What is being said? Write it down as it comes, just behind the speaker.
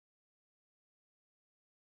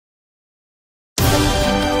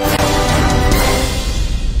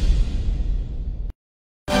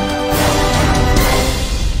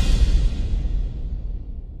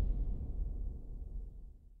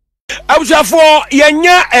Abusafo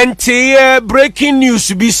yenya ente breaking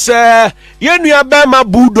news bi se yenua bema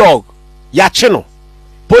Bulldog ya che no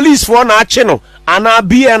police for na che no ana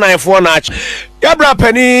BNI for na che yabra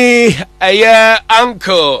pani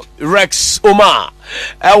Uncle Rex Omar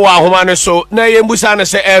ewa homa ne so na yembusa ne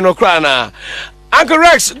se no kra na Uncle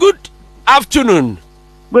Rex, good afternoon.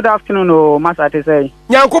 Good afternoon, oh, Master. I say.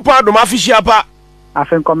 Nyankopa do mafishia pa.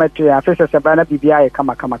 Afen commentary. Afen se bana bibia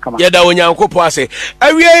kama. Yeda onyankopa ase.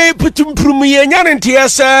 Awie putumprum ye nyanentia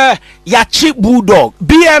se yachi Bulldog.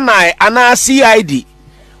 BNI ana CID.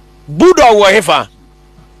 Bulldog wo hefa.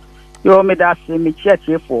 Yo me da se me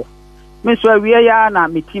chiefo. Me so awie ya na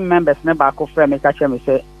me team members ne ba ko frɛ me ka che me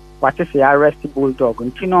se wate se arrest Bulldog.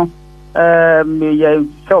 Ntino me ye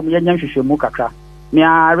so me nya hwehwemu kakra. Me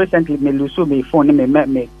recently me lose me phone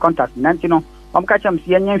me contact nantino catch am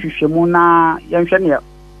see nya hwehwemu na yenhwe ne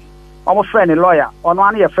omo friend lawyer ono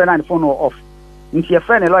an your friend and phone off nti your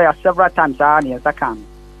friend lawyer several times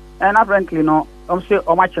and apparently no say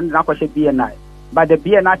omo chen na kwese BNI but the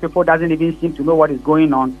BNI people doesn't even seem to know what is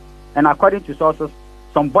going on, and according to sources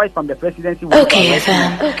some boys from the presidency will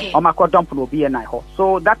omo dump no BNI ho.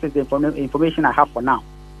 So that is the information I have for now.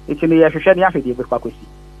 It's in the hwehwe ne afedi be kwakwesi.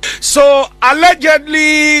 So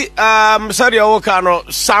allegedly,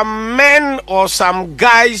 some men or some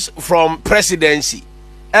guys from presidency,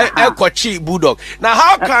 Ekochi Bulldog. Now,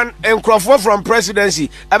 how can Nkrofo from presidency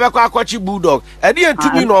Ekochi Bulldog? I didn't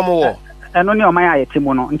to be normal. And only on my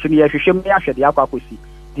Timono until you show me after the Aquacosi.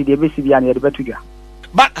 Did they be any better?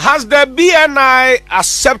 But has the BNI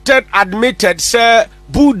admitted, sir,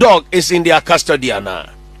 Bulldog is in their custody now?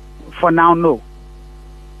 For now, no.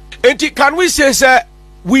 And can we say, sir?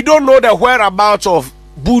 We don't know the whereabouts of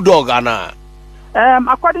Bulldog, Anna.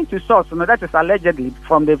 According to source, that is allegedly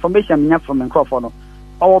from the information we have from Nkrofo,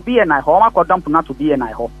 or BNI ho, I dump not to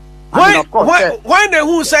BNI ho. Why the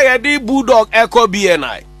who say a Bulldog echo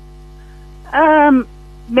BNI?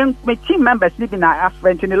 My team members living a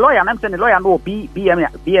friend in the lawyer, and I'm saying the lawyer no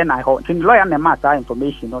BNI ho. In the lawyer ne matter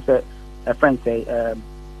information, no say a friend say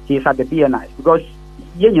he is at the BNI because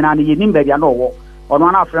you know you nimbe ya no or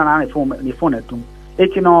one after an phone at home.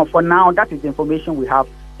 For now, that is the information we have.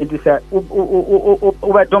 It is you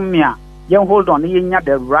hold on, you have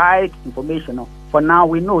the right information. For now,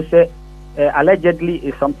 we know, say, allegedly,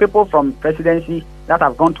 is some people from presidency that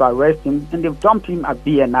have gone to arrest him, and they've dumped him at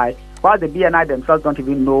BNI, while the BNI themselves don't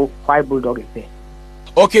even know why Bulldog is there.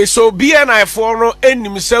 Okay, so BNI for no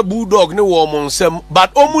enim say Bulldog no woman sem,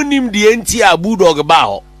 but omunim the entire Bulldog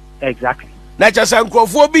bao. Exactly. Na just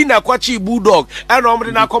Nkrofo bi na kwachi Bulldog, and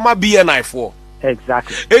omde na koma BNI for.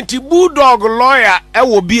 Exactly. Enti Bulldog lawyer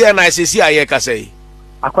will be an ICC say.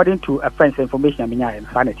 According to a friend's information,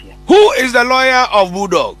 sanity. Who is the lawyer of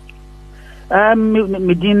Bulldog?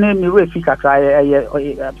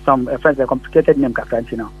 Some friends a complicated name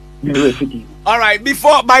now. All right,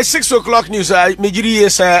 before by 6 o'clock news, Mijiri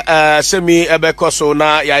is semi ebekoso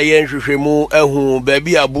na ya yen hwehwemu ehu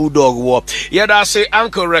baby a Bulldog wo. Yeda say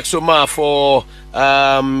Uncle Rex Omar for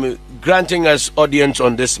granting us audience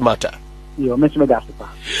on this matter.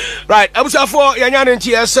 Right, Abusafo yanyane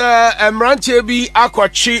ntiese emrante bi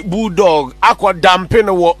akwachi Bulldog akwadampe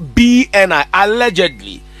no wo BNI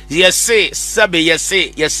allegedly. Yes say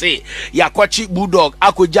yakwachi Bulldog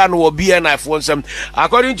akwaja no wo BNI for nsem.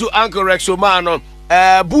 According to Uncle Rex Omar no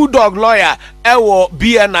Bulldog lawyer ewo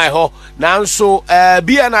BNI ho nanso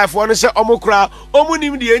BNI for no se omokra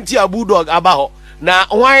omunim de enti a Bulldog aba ho. Na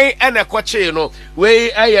why ene kwache no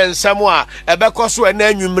we ensam a ebekoso ena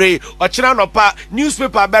anwumre ochira no pa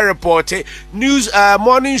newspaper be report news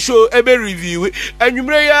morning show ebe review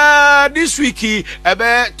anwumre ya this week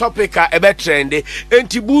ebe topic ebe trend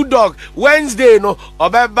enti Bulldog Wednesday no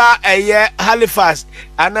obeba Halifax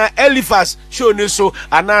ana Halifax show ni so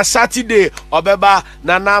ana Saturday obeba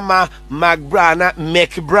Nanama Mac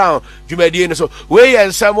Brown jumadi ni so we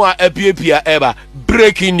ensam a epiepia eba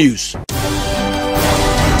breaking news.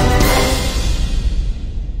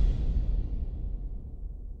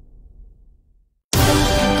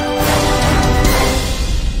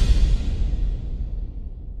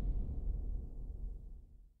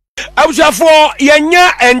 Abusafo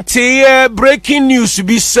yenya ente breaking news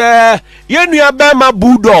bi se yenua bema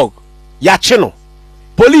Bulldog ya che no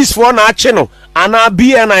police for na che no ana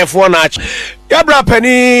BNI for na che yabra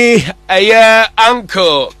pani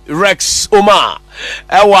Uncle Rex Omar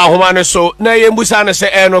ewa homa ne so na yembusa ne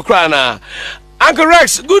se no kra na Uncle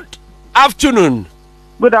Rex, good afternoon.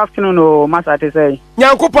 Good afternoon, oh, Master. I say.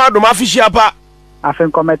 Nyankopa do mafishia pa.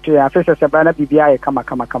 Afen commentary. Afen se bana bibia kama.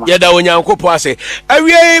 Yeda onyankopa ase.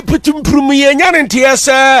 Awie putumprum ye nyanentia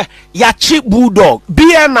se yachi Bulldog.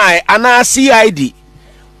 BNI ana CID.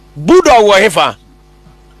 Bulldog wɔ hefa.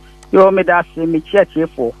 Yo me da se me church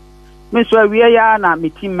for. Me so we ya na me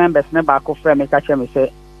team members ne ba ko frɛ me ka kyerɛ me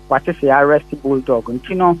sɛ wate se arrest Bulldog.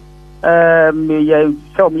 Nti no me ye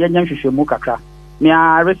so me nya hwehwɛmu kakra. Me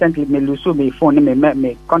recently me lose me phone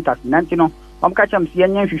me contact nanti no. Ka kyerɛ me sɛ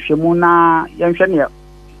nya hwehwɛmu na yɛnhwɛ ne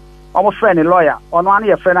omo friend a lawyer ono an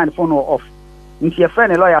your friend and phone off. Nti your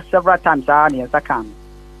friend a lawyer several times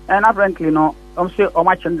and apparently no say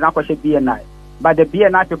chen na kwahye BNI. But the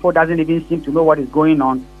BNI people doesn't even seem to know what is going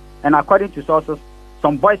on. And according to sources,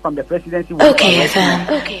 some boys from the presidency will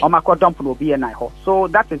dump no BNI. So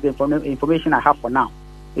that is the information I have for now.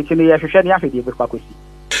 It's in the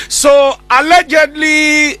So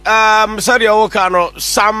allegedly,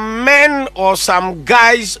 some men or some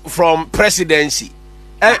guys from presidency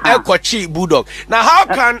Ekochi Bulldog. Now how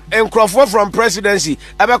can Nkrofo from presidency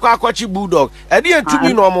Ekochi Bulldog? E dey to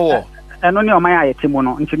be normal. Eno ni o man aye timo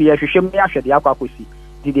no nti ye hwehwem ya hwede akwakosi.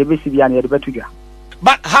 Di de besi bia na ye de betudwa.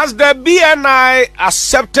 But has the BNI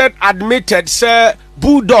accepted, admitted, sir,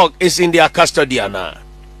 Bulldog is in their custody now?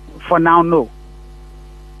 For now, no.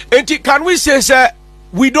 And can we say, sir,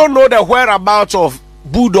 we don't know the whereabouts of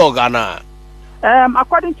Bulldog now?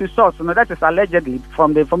 According to source, that is allegedly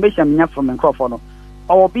from the information we have from Nkrofo.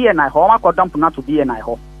 Our BNI, how dump not to BNI.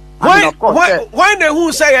 Why the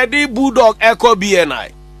who say a Bulldog echo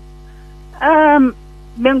BNI?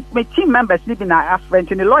 My team members living a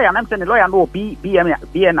friend in the lawyer, and I'm saying the lawyer no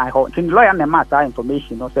BNI. In the lawyer, the matter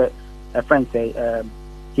information. No, say a friend say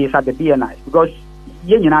he is at the BNI because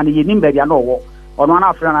you know on one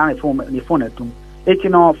of friend the phone at home.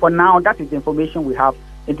 For now, that is the information we have.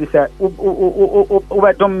 It is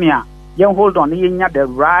over Domia. You hold on, you have the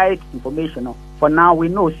right information. For now, we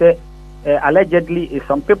know say allegedly is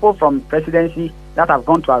some people from presidency that have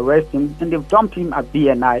gone to arrest him and they've dumped him at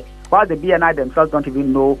BNI. While the BNI themselves don't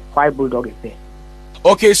even know why Bulldog is there.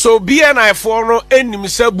 Okay, so BNI for no enim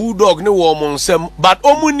say Bulldog no woman sem, but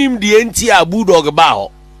omunim the entire Bulldog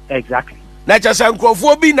bao. Exactly. Na just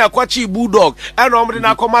Nkrofo bi na kwachi Bulldog and omde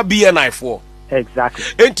na koma BNI for. Exactly.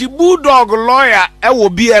 Enti Bulldog lawyer e wo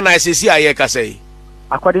BNI sesi aye ka say.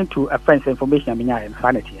 According to a friend's information,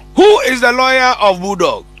 insanity. Who is the lawyer of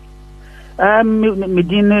Bulldog?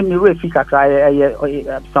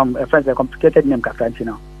 Some friends a complicated name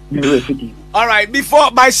kakra. All right,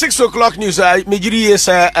 before by 6 o'clock news, Mijiri is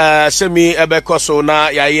semi ebekoso na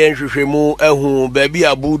ya yen hwehwemu ehu baby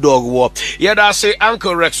a Bulldog wo. Yeda say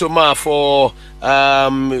Uncle Rexoma for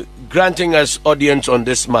granting us audience on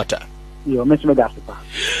this matter. Yo, Mr. Megasipa.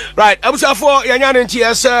 Right, abusafo yanyane nti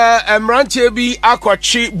emrantie bi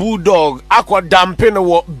akwachi Bulldog akwa dampe no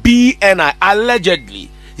wo BNI allegedly.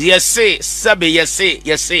 Yes, say,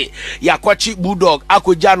 Yakwachi Bulldog,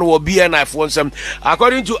 Akojano or BNI for some.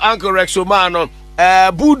 According to Uncle Rexomano,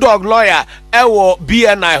 Bulldog lawyer, Ewo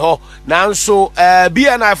BNI ho, now so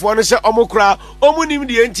BNI for one say Omokra, Omunim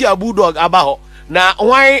the entire Bulldog abaho. Na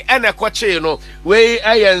why ene kwache no we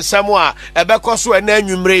ayen samwa ebekoso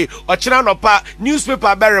enanwumre ochira no pa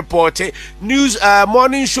newspaper be report news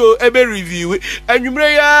morning show ebe review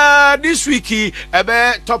enwumre ya this week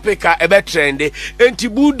ebe topic ebe trend enti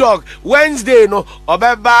Bulldog Wednesday no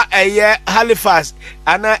obeba eye Halifax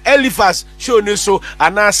ana Halifax show ni so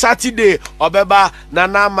ana Saturday obeba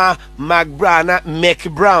nanama McBrown Mac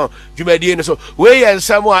Brown jumedie no so we yen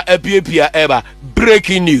samwa epiepia eba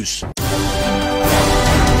breaking news.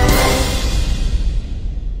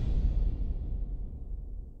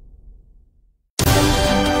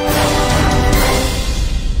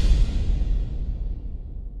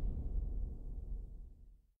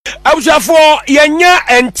 Abusafo yenya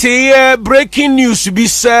ente breaking news bi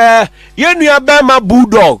se yenua bema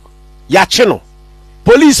Bulldog ya che no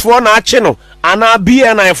police for na che no ana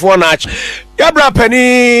BNI for na che yabra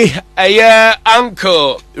pani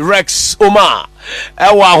Uncle Rex Omar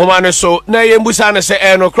ewa homa ne so na yembusa ne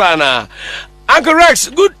se no kra na Uncle Rex,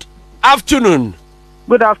 good afternoon.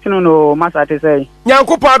 Good afternoon, oh Master te say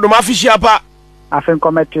nyankopa do mafishia pa afen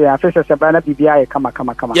commentary afen se bana bibia kama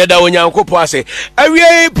yeda onyankopo ase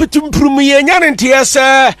awie putumprum ye nyane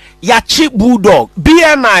ntiese yachi Bulldog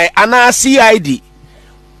BNI ana CID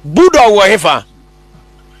Bulldog wo hefa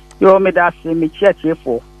yo me da se me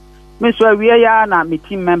chiefo me so awie ya na me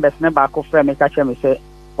team members ne ba ko frɛ me ka kyerɛ me se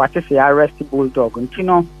wate se arrest Bulldog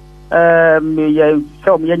ntino me ye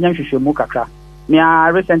so me nya hwehwɛmu kakra me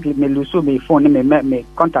recently me lose me phone me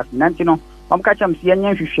contact ntino ka kyerɛ me se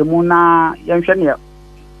nya hwehwɛmu na yɛnhwɛ ne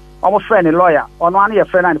omo friend a lawyer ono an your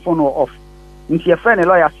friend and phone off. Nti your friend a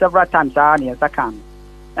lawyer several times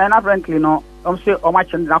and apparently no say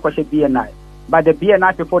chen na kwahye BNI. But the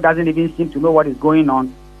BNI people doesn't even seem to know what is going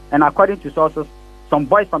on. And according to sources, some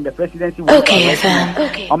boys from the presidency. Okay,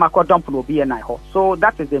 okay. On my court dump will be an IHO. So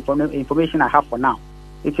that is the information I have for now.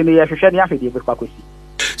 It's in the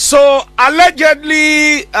So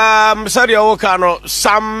allegedly, Sadia Okano,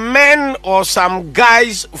 some men or some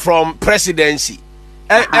guys from presidency,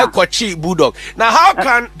 Ekochi Bulldog. Now, how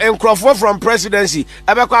can Nkrofo from presidency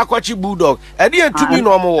Ekochi Bulldog? I didn't to be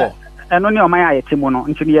normal. And only on my Timono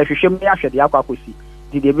into the Akwakusi.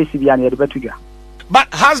 Did the BCB and the Betuga?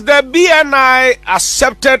 But has the BNI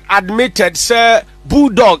accepted, admitted, sir,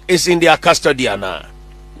 Bulldog is in their custody now?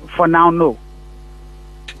 For now, no.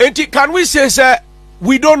 And can we say, sir,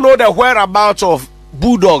 we don't know the whereabouts of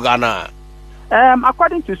Bulldog now?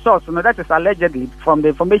 According to source, that is allegedly from the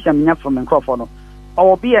information we have from Nkrofo,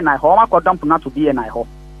 or BNI, home, I dump not to BNI.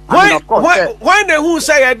 Why the who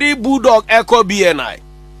say the Bulldog echo BNI?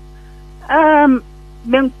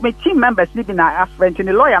 My team members living a friend in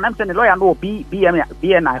the lawyer, and I'm saying the lawyer no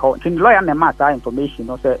BNI ho. The lawyer and matter information.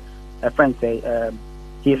 Also, a friend say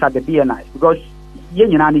he is at the BNI because you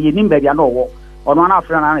know they know what or one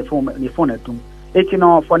after another phone at them. You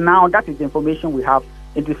know, for now that is the information we have.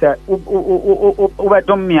 It is a over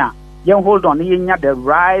domia. You hold on, you have the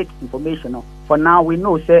right information. For now, we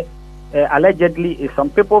know say allegedly is some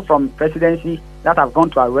people from presidency that have gone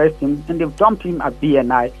to arrest him and they've dumped him at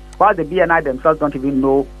BNI. While the BNI themselves don't even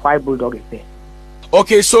know why Bulldog is there.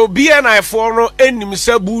 Okay, so BNI for no enim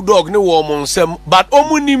say Bulldog no woman sem, but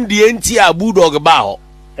omunim the entire Bulldog bao.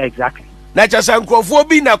 Exactly. Na just Nkrofo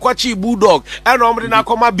bi na kwachi Bulldog and omre na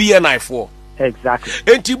koma BNI for. Exactly.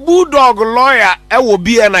 Enti Bulldog lawyer e wo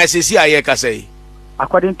BNI sesi ayeka say.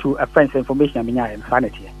 According to a friend's information,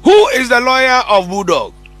 insanity. Who is the lawyer of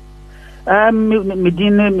Bulldog?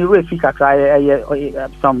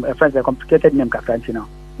 Some friends a complicated name kakranti.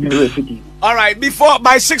 All right, before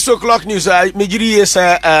by 6 o'clock news, Mijiri is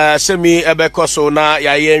semi ebekoso na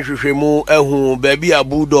ya yenhwehwemu ehu baby a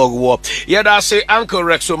Bulldog wo. Yeda say Uncle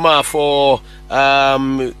Rexoma for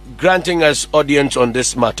granting us audience on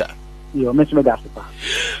this matter.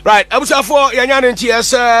 Right, abusafo yanyane nti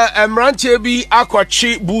emrantie bi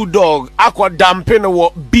akwachi Bulldog akwadampe no wo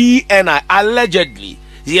BNI allegedly.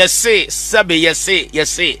 Yes, say,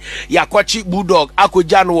 Yakwachi Bulldog,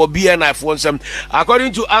 Akojano or BNI for some.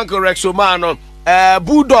 According to Uncle Rexomano,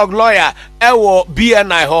 Bulldog lawyer, Ewo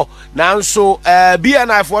BNI ho, now so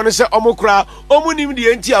BNI for one say Omokra, Omunim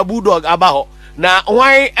the entire Bulldog abaho. Na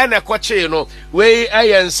why ene kwache no we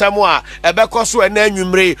ayen samwa ebekoso ene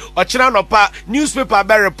nwumre ochira no pa newspaper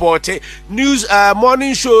be report news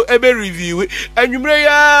morning show ebe review enwumre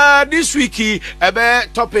ya this week ebe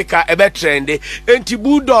topic ebe trend enti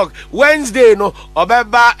Bulldog Wednesday no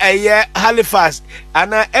obeba eye Halifax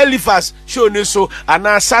ana Halifax show ni so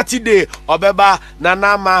ana Saturday obeba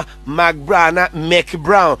nanama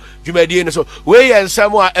McBrown jumedie no so we yen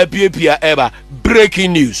samwa epiepia eba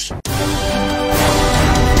breaking news.